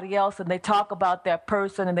somebody else and they talk about that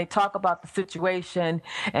person and they talk about the situation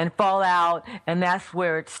and fall out, and that's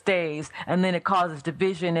where it stays. And then it causes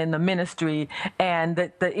division in the ministry, and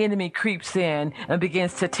the enemy creeps in and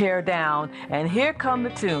begins to tear down. And here come the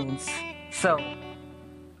tunes. So,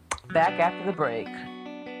 back after the break.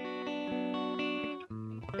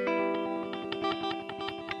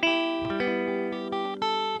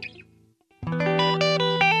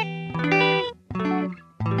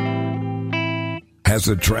 Has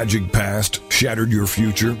a tragic past shattered your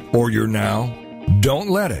future or your now? Don't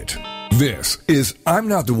let it. This is I'm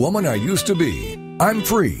Not the Woman I Used to Be. I'm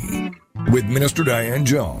Free with Minister Diane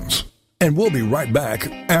Jones. And we'll be right back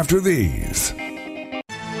after these.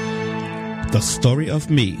 The Story of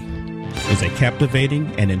Me is a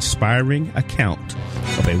captivating and inspiring account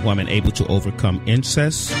of a woman able to overcome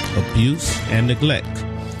incest, abuse, and neglect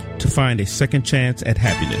to find a second chance at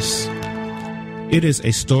happiness. It is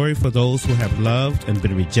a story for those who have loved and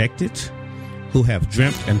been rejected, who have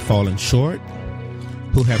dreamt and fallen short,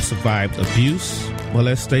 who have survived abuse,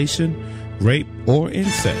 molestation, rape, or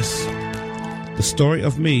incest. The Story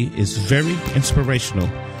of Me is very inspirational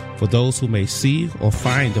for those who may see or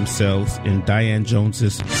find themselves in Diane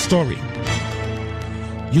Jones's story.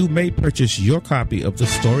 You may purchase your copy of The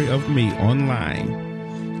Story of Me online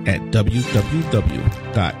at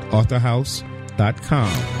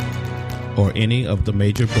www.authorhouse.com or any of the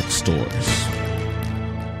major bookstores.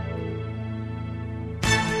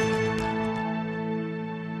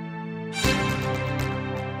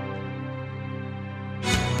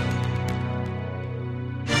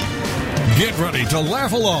 Get ready to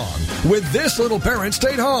laugh along with This Little Parent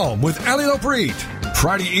Stayed Home with Allie Lopreet.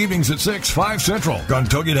 Friday evenings at 6, 5 Central on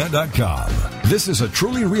TogiNet.com. This is a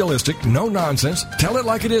truly realistic, no-nonsense,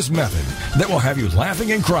 tell-it-like-it-is method that will have you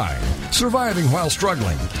laughing and crying, surviving while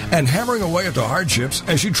struggling, and hammering away at the hardships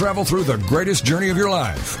as you travel through the greatest journey of your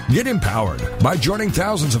life. Get empowered by joining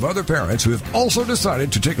thousands of other parents who have also decided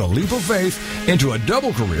to take a leap of faith into a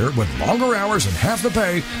double career with longer hours and half the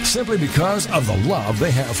pay simply because of the love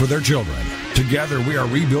they have for their children. Together, we are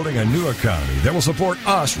rebuilding a new economy that will support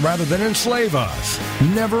us rather than enslave us.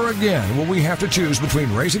 Never again will we have to choose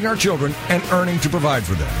between raising our children and earning to provide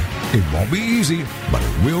for them. It won't be easy, but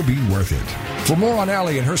it will be worth it. For more on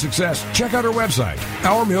Allie and her success, check out her website,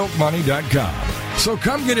 OurMilkMoney.com. So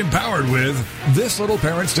come get empowered with This Little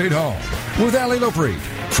Parent Stayed Home with Allie Lopreet,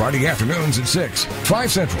 Friday afternoons at 6,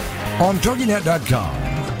 5 Central on TogiNet.com.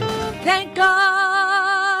 Thank God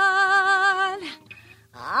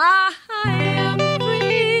I am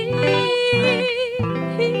free.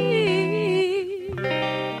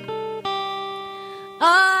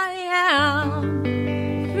 I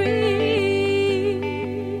am free.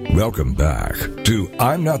 Welcome back to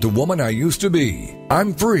I'm Not the Woman I Used to Be.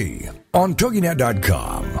 I'm Free on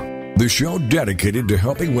TogiNet.com. The show dedicated to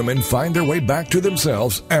helping women find their way back to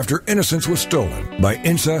themselves after innocence was stolen by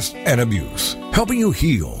incest and abuse. Helping you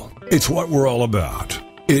heal. It's what we're all about.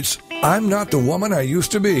 It's I'm Not the Woman I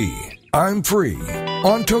Used to Be. I'm Free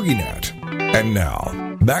on TogiNet. And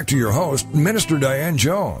now, back to your host, Minister Diane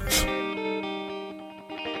Jones.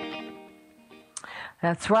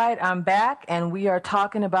 That's right. I'm back, and we are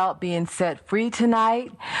talking about being set free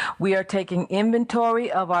tonight. We are taking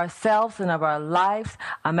inventory of ourselves and of our lives.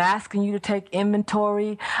 I'm asking you to take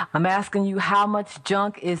inventory. I'm asking you how much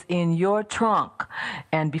junk is in your trunk.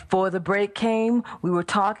 And before the break came, we were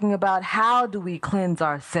talking about how do we cleanse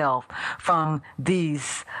ourselves from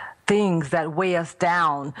these things that weigh us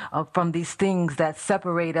down, from these things that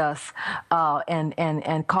separate us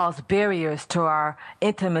and cause barriers to our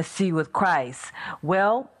intimacy with Christ.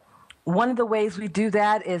 Well, one of the ways we do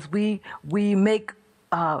that is we make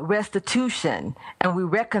restitution and we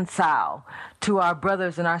reconcile to our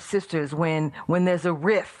brothers and our sisters when there's a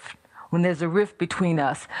rift. When there's a rift between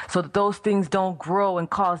us, so that those things don't grow and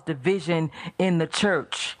cause division in the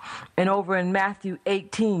church. And over in Matthew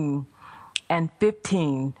 18 and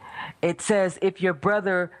 15, it says, if your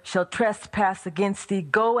brother shall trespass against thee,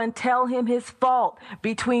 go and tell him his fault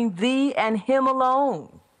between thee and him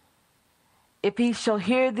alone. If he shall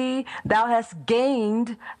hear thee, thou hast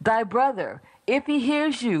gained thy brother. If he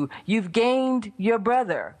hears you, you've gained your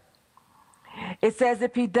brother. It says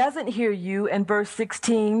if he doesn't hear you, in verse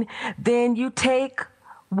 16, then you take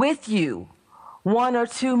with you one or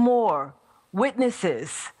two more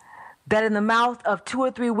witnesses, that in the mouth of 2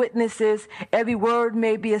 or 3 witnesses, every word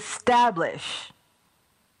may be established.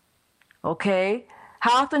 Okay?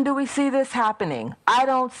 How often do we see this happening? I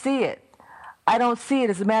don't see it. I don't see it.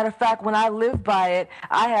 As a matter of fact, when I live by it,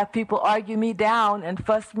 I have people argue me down and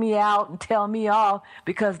fuss me out and tell me off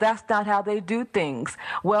because that's not how they do things.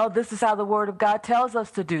 Well, this is how the Word of God tells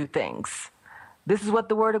us to do things. This is what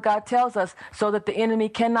the Word of God tells us, so that the enemy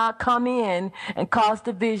cannot come in and cause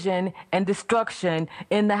division and destruction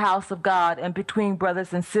in the house of God and between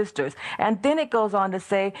brothers and sisters. And then it goes on to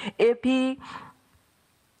say, if he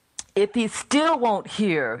still won't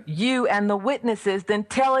hear you and the witnesses, then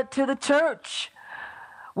tell it to the church.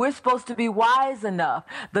 We're supposed to be wise enough.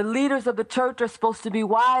 The leaders of the church are supposed to be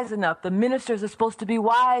wise enough. The ministers are supposed to be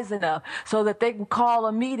wise enough so that they can call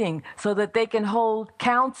a meeting, so that they can hold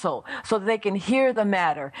counsel, so that they can hear the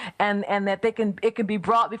matter, and that it can be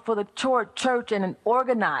brought before the church in an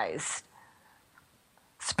organized,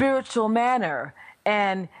 spiritual manner,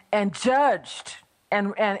 and judged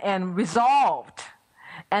and resolved.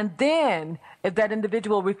 And then, if that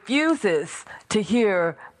individual refuses to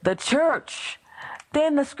hear the church,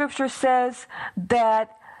 then the scripture says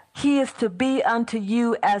that he is to be unto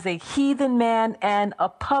you as a heathen man and a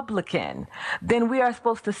publican. Then we are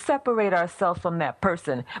supposed to separate ourselves from that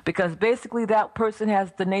person, because basically that person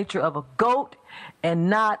has the nature of a goat and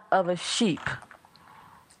not of a sheep.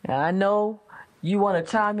 Now, I know you want to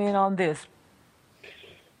chime in on this.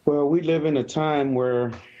 Well, we live in a time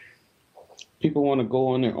where people want to go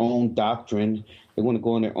on their own doctrine. They want to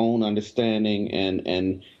go on their own understanding,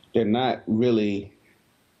 and they're not really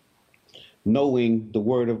knowing the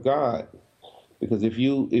Word of God. Because if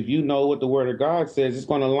you know what the Word of God says, it's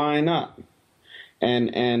going to line up.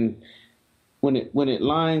 And when it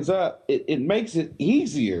lines up, it makes it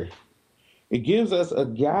easier. It gives us a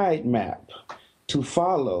guide map to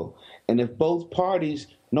follow. And if both parties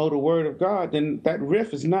know the Word of God, then that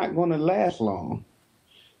rift is not going to last long.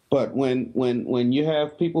 But when you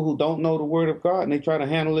have people who don't know the Word of God and they try to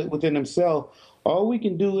handle it within themselves, all we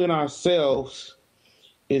can do in ourselves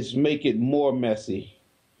is make it more messy,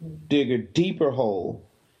 dig a deeper hole,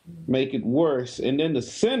 make it worse. And then the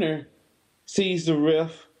sinner sees the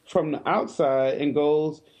rift from the outside and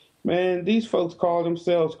goes, man, these folks call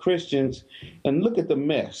themselves Christians, and look at the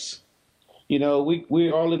mess. You know,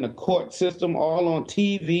 we're all in the court system, all on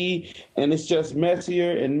TV, and it's just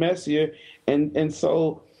messier and messier. And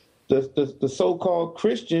so the so-called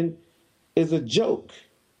Christian is a joke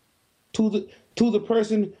to the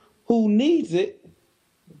person who needs it.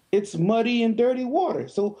 It's muddy and dirty water.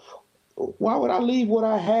 So why would I leave what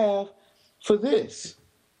I have for this?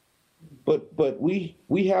 But we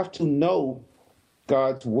have to know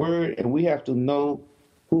God's word, and we have to know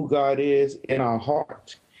who God is in our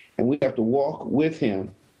heart, and we have to walk with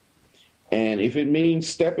him. And if it means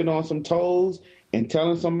stepping on some toes and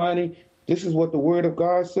telling somebody this is what the word of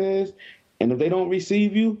God says, and if they don't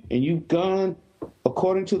receive you and you've gone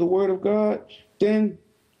according to the word of God, then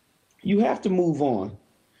you have to move on.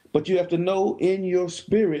 But you have to know in your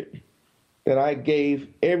spirit that I gave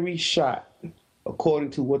every shot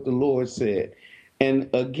according to what the Lord said. And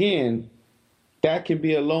again, that can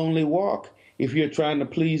be a lonely walk if you're trying to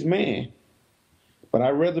please man. But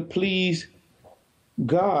I'd rather please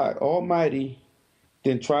God Almighty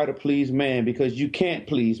than try to please man, because you can't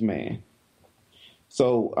please man.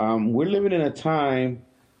 So we're living in a time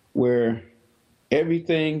where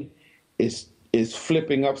everything is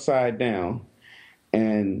flipping upside down,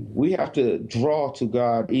 and we have to draw to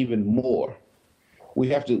God even more. We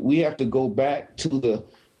have to go back to the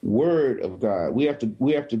word of God. We have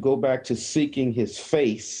to go back to seeking his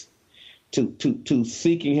face, to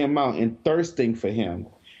seeking him out and thirsting for him.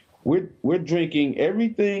 We're drinking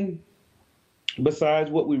everything besides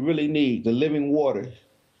what we really need, the living water.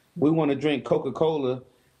 We want to drink Coca-Cola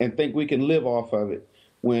and think we can live off of it,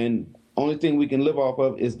 when only thing we can live off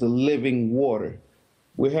of is the living water.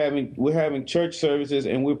 We're having church services,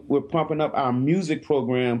 and we're pumping up our music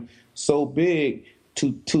program so big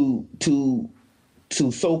to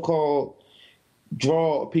so-called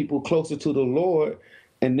draw people closer to the Lord.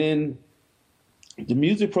 And then the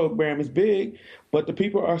music program is big, but the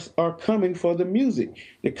people are coming for the music.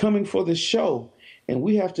 They're coming for the show. And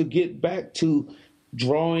we have to get back to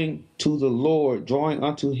drawing to the Lord, drawing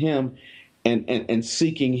unto him, and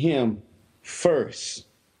seeking him first.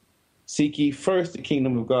 Seek ye first the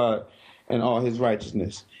kingdom of God and all his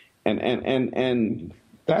righteousness. And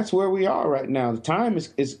that's where we are right now. The time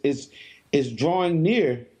is drawing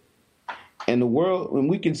near, and the world, when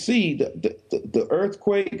we can see the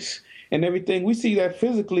earthquakes and everything, we see that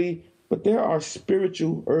physically, but there are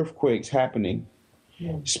spiritual earthquakes happening,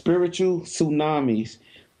 spiritual tsunamis.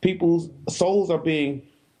 People's souls are being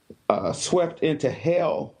swept into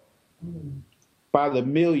hell by the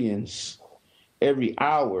millions every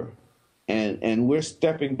hour, and we're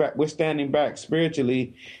stepping back, we're standing back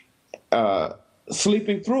spiritually,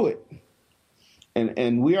 sleeping through it,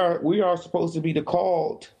 and we are supposed to be the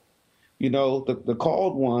called, the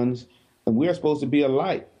called ones, and we are supposed to be a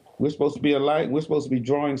light. We're supposed to be a light. We're supposed to be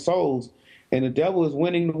drawing souls, and the devil is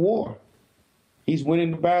winning the war. He's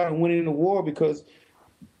winning the battle and winning the war because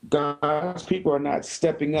God's people are not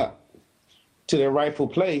stepping up to their rightful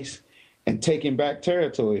place and taking back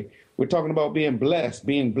territory. We're talking about being blessed,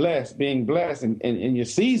 and your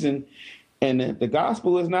season. And the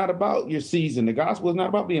gospel is not about your season. The gospel is not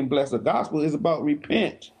about being blessed. The gospel is about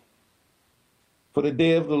repent, for the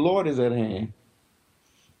day of the Lord is at hand.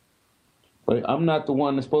 But I'm not the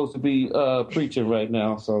one that's supposed to be preaching right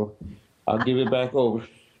now, so I'll give it back over.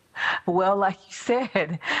 Well, like you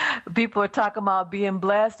said, people are talking about being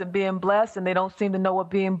blessed, and they don't seem to know what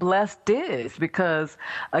being blessed is, because,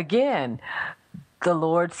 again, the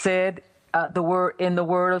Lord said in the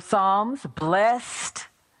word of Psalms, blessed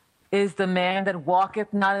is the man that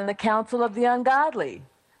walketh not in the counsel of the ungodly.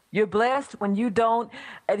 You're blessed when you don't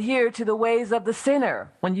adhere to the ways of the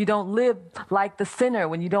sinner, when you don't live like the sinner,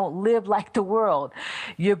 when you don't live like the world.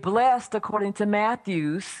 You're blessed, according to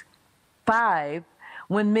Matthew 5,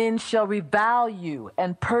 when men shall revile you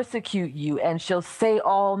and persecute you and shall say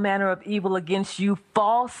all manner of evil against you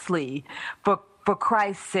falsely for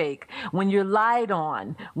Christ's sake, when you're lied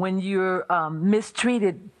on, when you're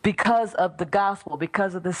mistreated because of the gospel,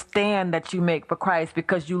 because of the stand that you make for Christ,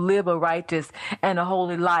 because you live a righteous and a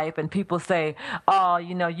holy life, and people say, oh,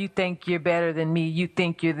 you think you're better than me, you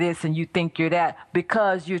think you're this and you think you're that,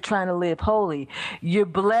 because you're trying to live holy. You're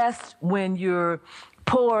blessed when you're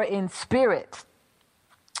poor in spirit,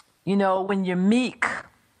 when you're meek,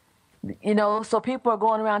 so people are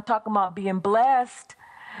going around talking about being blessed,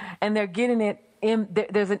 and they're getting it.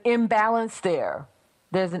 There's an imbalance there.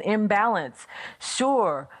 There's an imbalance.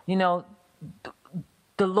 Sure,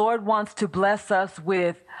 the the Lord wants to bless us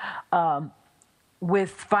with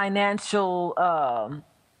financial,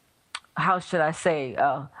 how should I say,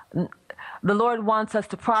 the Lord wants us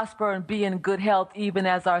to prosper and be in good health even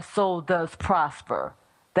as our soul does prosper.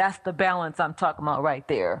 That's the balance I'm talking about right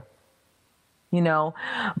there. You know,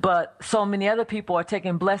 but so many other people are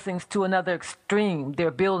taking blessings to another extreme.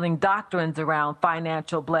 They're building doctrines around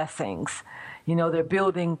financial blessings. You know, they're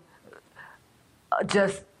building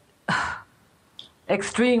just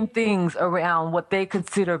extreme things around what they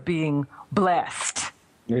consider being blessed.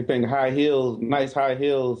 They think high heels, nice high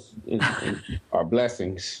heels are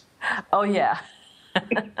blessings. Oh, yeah.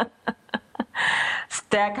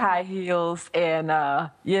 Stack high heels and,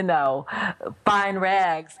 you know, fine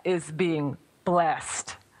rags is being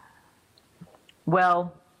blessed.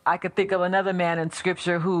 Well, I could think of another man in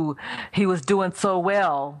Scripture who he was doing so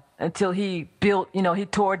well until he built, you know, he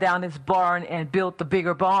tore down his barn and built the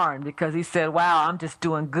bigger barn because he said, wow, I'm just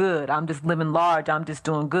doing good. I'm just living large. I'm just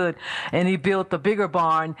doing good. And he built the bigger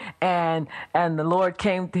barn, and the Lord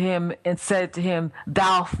came to him and said to him,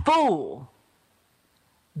 thou fool,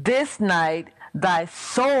 this night thy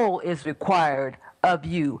soul is required of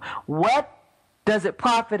you. What does it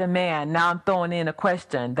profit a man? Now I'm throwing in a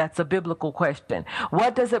question. That's a biblical question.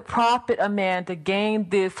 What does it profit a man to gain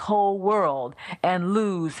this whole world and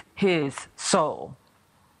lose his soul?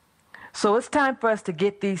 So it's time for us to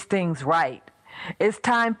get these things right. It's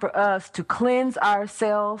time for us to cleanse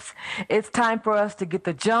ourselves. It's time for us to get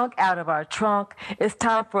the junk out of our trunk. It's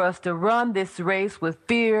time for us to run this race with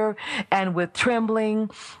fear and with trembling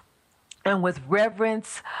and with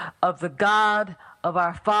reverence of the God of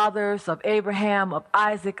our fathers, of Abraham, of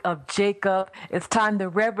Isaac, of Jacob. It's time to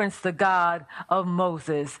reverence the God of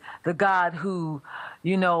Moses, the God who,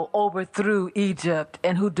 you know, overthrew Egypt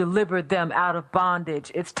and who delivered them out of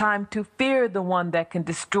bondage. It's time to fear the one that can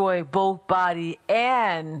destroy both body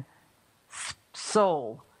and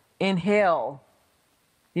soul in hell.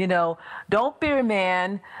 You know, don't fear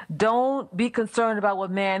man. Don't be concerned about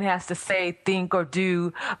what man has to say, think, or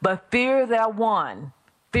do, but fear that one.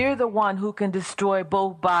 Fear the one who can destroy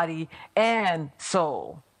both body and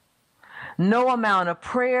soul. No amount of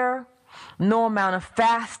prayer, no amount of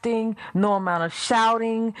fasting, no amount of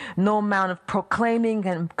shouting, no amount of proclaiming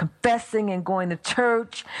and confessing and going to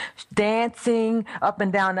church, dancing up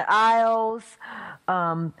and down the aisles,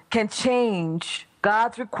 can change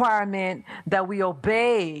God's requirement that we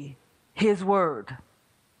obey his word.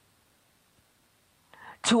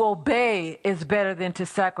 To obey is better than to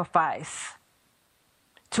sacrifice.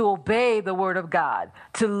 To obey the word of God,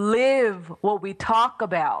 to live what we talk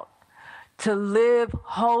about, to live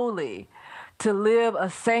holy, to live a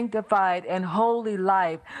sanctified and holy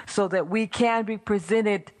life so that we can be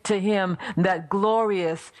presented to him, that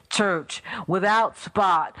glorious church, without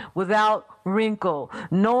spot, without wrinkle,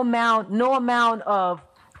 no amount of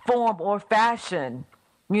form or fashion.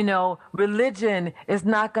 You know, religion is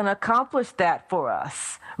not going to accomplish that for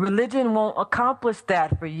us. Religion won't accomplish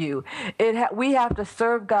that for you. We have to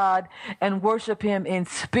serve God and worship him in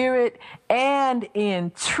spirit and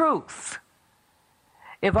in truth.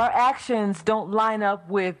 If our actions don't line up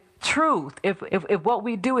with truth, if what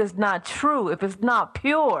we do is not true, if it's not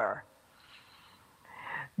pure,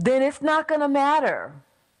 then it's not going to matter.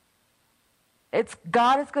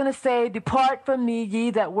 God is going to say, depart from me, ye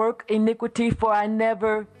that work iniquity, for I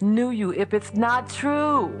never knew you, if it's not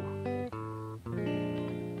true.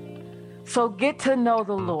 So get to know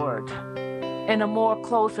the Lord in a more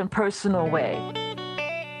close and personal way.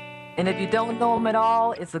 And if you don't know him at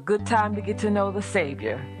all, it's a good time to get to know the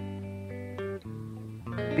Savior.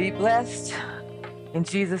 Be blessed. In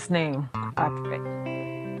Jesus' name, I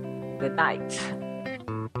pray. Good night.